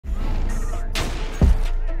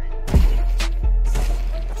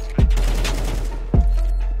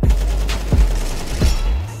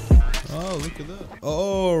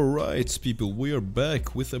Alright people, we are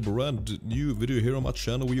back with a brand new video here on my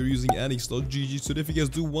channel. We are using anyx.gg. So if you guys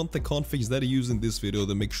do want the configs that I use in this video,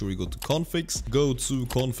 then make sure you go to configs, go to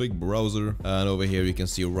config browser, and over here you can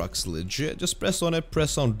see Rux legit. Just press on it,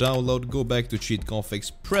 press on download, go back to cheat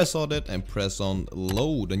configs, press on it and press on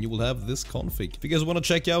load, and you will have this config. If you guys want to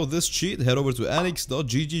check out this cheat, head over to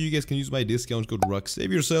anyx.gg. You guys can use my discount code Rux.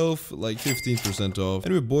 Save yourself like 15% off.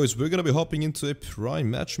 Anyway boys, we're gonna be hopping into a prime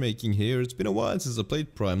matchmaking here. It's been a while since I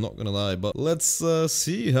played prime, not gonna lie, but let's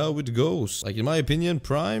see how it goes. Like in my opinion,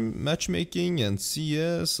 prime matchmaking and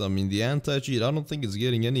CS, I mean the anti-cheat, I don't think it's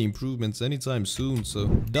getting any improvements anytime soon. So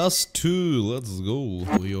Dust 2, let's go.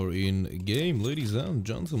 We are in game, ladies and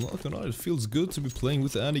gentlemen. Not gonna lie, it feels good to be playing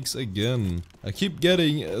with anyx again. I keep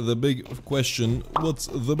getting the big question, what's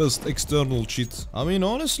the best external cheat? I mean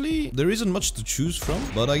honestly, there isn't much to choose from,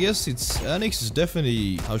 but I guess anyx is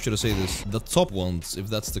definitely, how should I say this, the top ones, if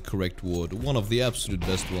that's the correct word. One of the absolute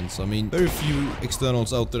best ones. I mean, very few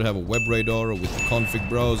externals out there have a web radar, or with a config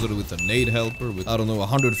browser, or with a nade helper, with, I don't know,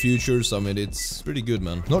 100 features. I mean, it's pretty good,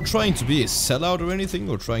 man. Not trying to be a sellout or anything,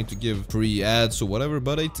 or trying to give free ads or whatever,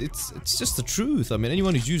 but it's just the truth. I mean,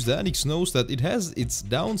 anyone who's used anyx knows that it has its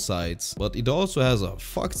downsides, but it also has a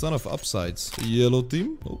fuck ton of upsides. Yellow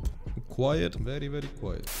team? Nope. Quiet, very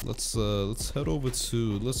quiet. Let's head over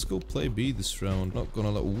to, let's go play B this round. Not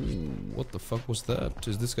gonna let, ooh, what the fuck was that?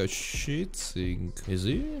 Is this guy cheating? Is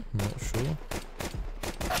he? Not sure.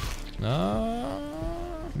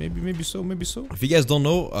 Maybe so. If you guys don't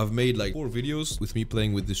know, I've made like 4 videos with me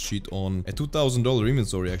playing with this cheat on a $2,000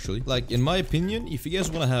 inventory actually. Like in my opinion, if you guys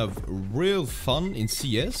want to have real fun in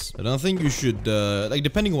CS, then I think you should, like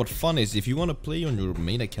depending on what fun is, if you want to play on your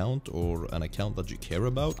main account or an account that you care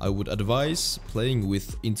about, I would advise playing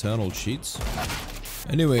with internal cheats.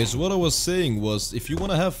 Anyways, what I was saying was, if you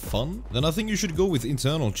want to have fun, then I think you should go with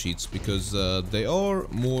internal cheats, because they are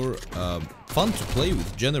more fun to play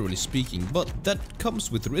with, generally speaking. But that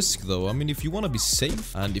comes with risk though. I mean, if you want to be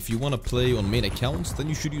safe and if you want to play on main accounts, then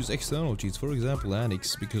you should use external cheats, for example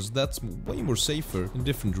anyx, because that's way more safer in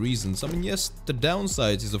different reasons. I mean, yes, the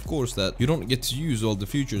downsides is of course that you don't get to use all the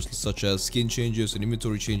features such as skin changes and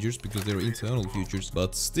inventory changes, because they're internal features.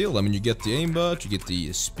 But still, I mean, you get the aimbot, you get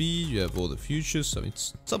the speed, you have all the features. I mean,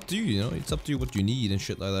 it's up to you, you know, it's up to you what you need and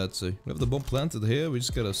shit like that. So we have the bomb planted here, we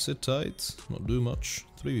just gotta sit tight, not do much.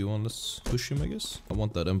 3v1, let's push him, I guess. I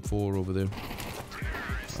want that M4 over there.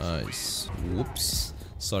 Nice. Whoops.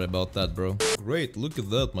 Sorry about that, bro. Great, look at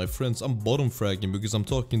that, my friends. I'm bottom fragging because I'm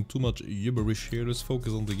talking too much gibberish here. Let's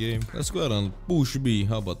focus on the game. Let's go ahead and push B.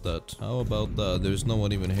 How about that? How about that? There's no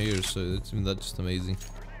one even here, so that's just amazing.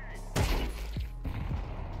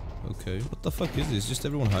 Okay, what the fuck is this? Just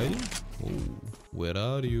everyone hiding? Oh, where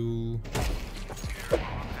are you?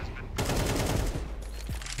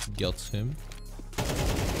 Got him.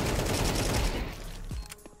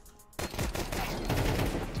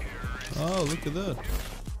 Oh, look at that.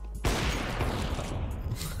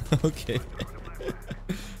 Okay.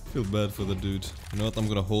 Feel bad for the dude. You know what? I'm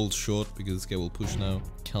gonna hold short because this guy will push now.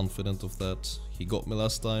 Confident of that. He got me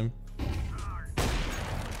last time.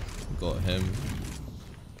 Got him.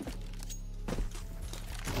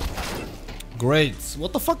 Great.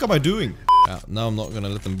 What the fuck am I doing? Now I'm not gonna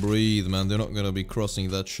let them breathe, man. They're not gonna be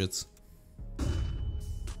crossing that shit.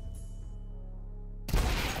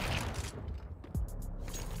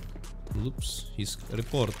 Oops, he's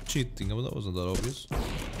report cheating, but that wasn't that obvious.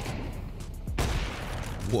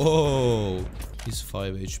 Whoa, he's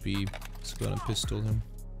 5 HP. Let's go ahead and pistol him.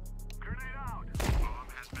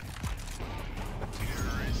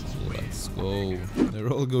 Let's go.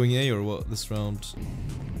 They're all going A or what this round?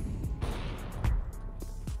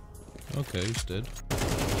 Okay, he's dead.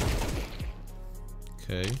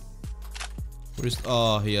 Okay. Where is...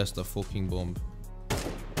 Ah, he has the fucking bomb.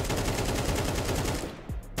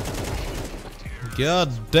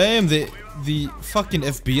 God damn, the fucking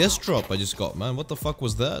FPS drop I just got, man. What the fuck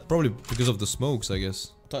was that? Probably because of the smokes, I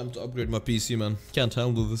guess. Time to upgrade my PC, man. Can't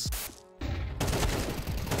handle this.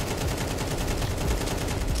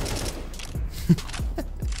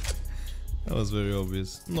 That was very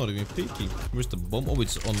obvious. I'm not even peeking. Where's the bomb? Oh,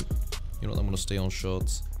 it's on. You know what? I'm gonna stay on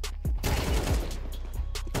shots.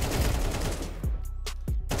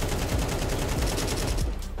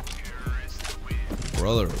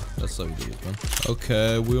 Brother, that's how you do it, man.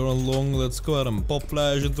 Okay, we're on long. Let's go ahead and pop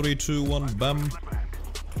flash in 3, 2, 1, bam.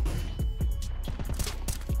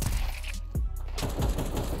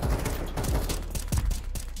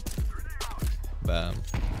 Bam.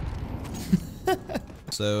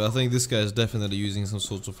 So I think this guy is definitely using some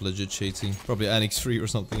sort of legit cheating. Probably anyx free or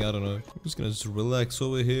something, I don't know. I'm just gonna relax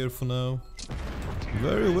over here for now.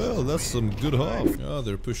 Very well, that's some good half. Ah,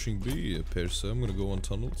 they're pushing B, appears. So I'm gonna go on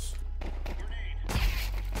tunnels.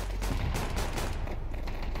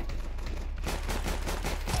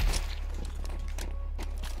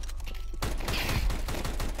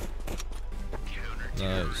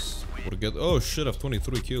 Nice. What a good. Oh shit, I have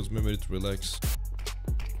 23 kills. Maybe I need to relax.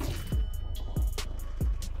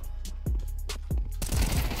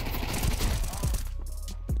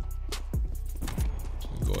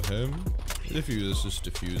 Go him. Diffuse this, just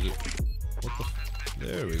diffuse it. What the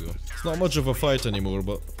there we go. It's not much of a fight anymore,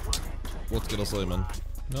 but what can I say, man?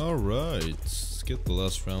 Alright, let's get the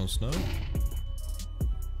last rounds now.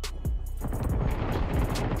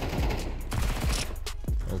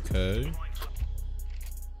 Okay.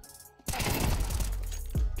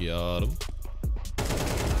 Got him.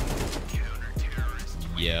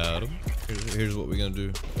 Got him. Here's what we're gonna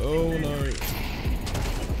do. Oh no.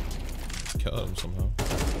 Got him somehow.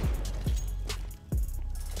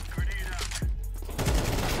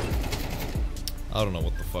 I don't know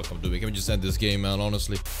what the fuck I'm doing. Can we just end this game, man,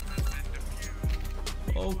 honestly?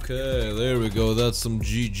 Okay, there we go. That's some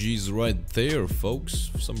GG's right there, folks.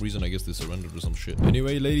 For some reason, I guess they surrendered or some shit.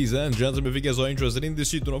 Anyway, ladies and gentlemen, if you guys are interested in this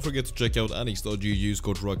shit, do not forget to check out anyx.gg, use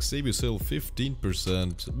code ROX, save yourself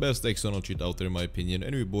 15%. Best external cheat out there, in my opinion.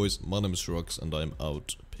 Anyway, boys, my name is ROX, and I'm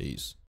out. Peace.